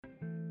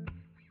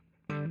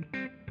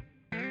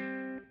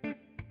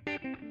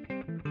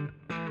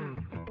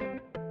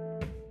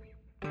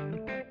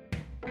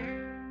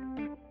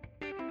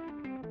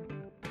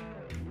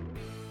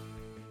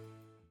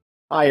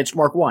Hi, it's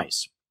Mark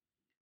Weiss.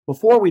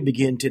 Before we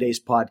begin today's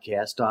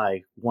podcast,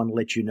 I want to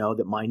let you know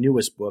that my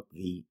newest book,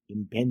 The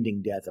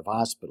Impending Death of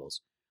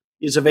Hospitals,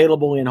 is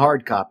available in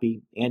hard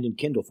copy and in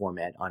Kindle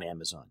format on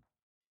Amazon.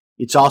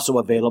 It's also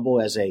available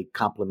as a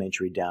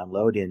complimentary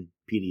download in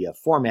PDF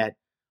format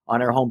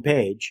on our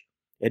homepage,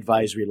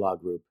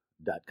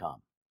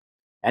 advisorylawgroup.com.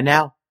 And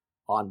now,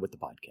 on with the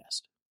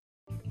podcast.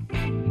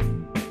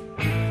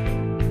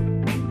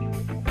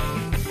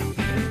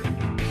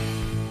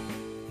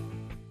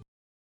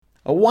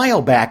 A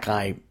while back,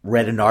 I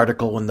read an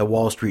article in the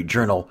Wall Street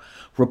Journal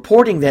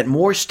reporting that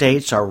more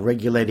states are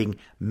regulating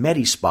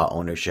Medi-Spa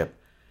ownership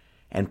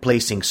and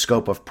placing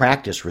scope of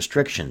practice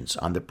restrictions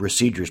on the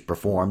procedures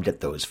performed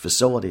at those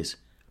facilities.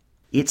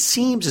 It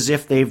seems as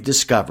if they've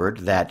discovered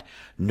that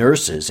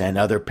nurses and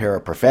other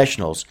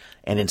paraprofessionals,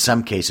 and in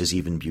some cases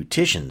even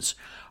beauticians,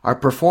 are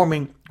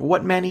performing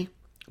what many,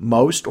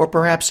 most, or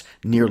perhaps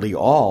nearly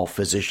all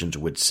physicians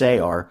would say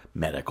are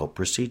medical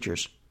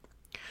procedures.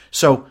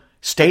 So,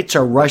 states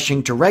are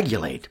rushing to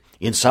regulate.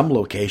 In some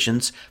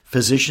locations,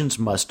 physicians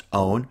must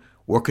own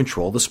or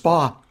control the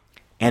spa.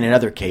 And in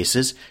other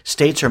cases,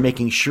 states are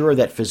making sure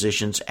that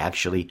physicians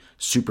actually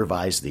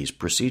supervise these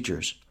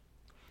procedures.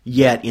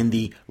 Yet, in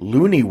the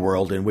loony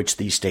world in which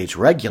these states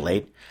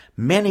regulate,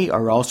 many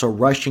are also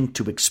rushing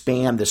to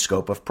expand the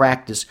scope of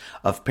practice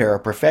of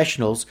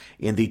paraprofessionals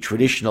in the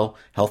traditional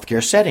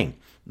healthcare setting,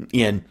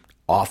 in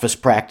office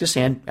practice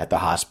and at the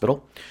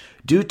hospital,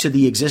 due to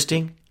the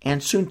existing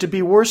and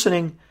soon-to-be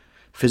worsening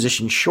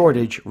physician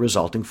shortage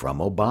resulting from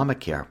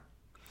Obamacare.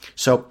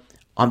 So,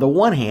 on the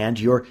one hand,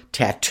 your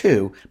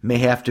tattoo may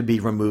have to be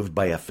removed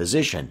by a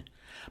physician,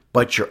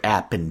 but your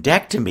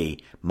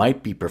appendectomy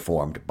might be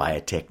performed by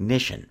a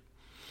technician.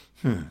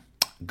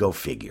 Go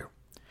figure.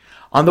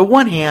 On the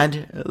one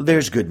hand,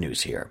 there's good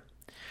news here.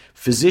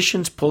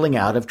 Physicians pulling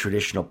out of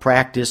traditional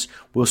practice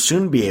will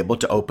soon be able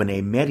to open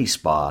a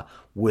Medi-Spa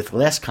with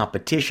less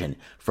competition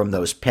from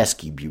those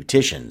pesky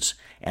beauticians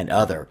and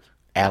other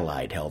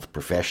allied health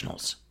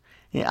professionals.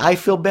 I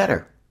feel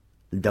better,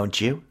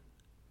 don't you?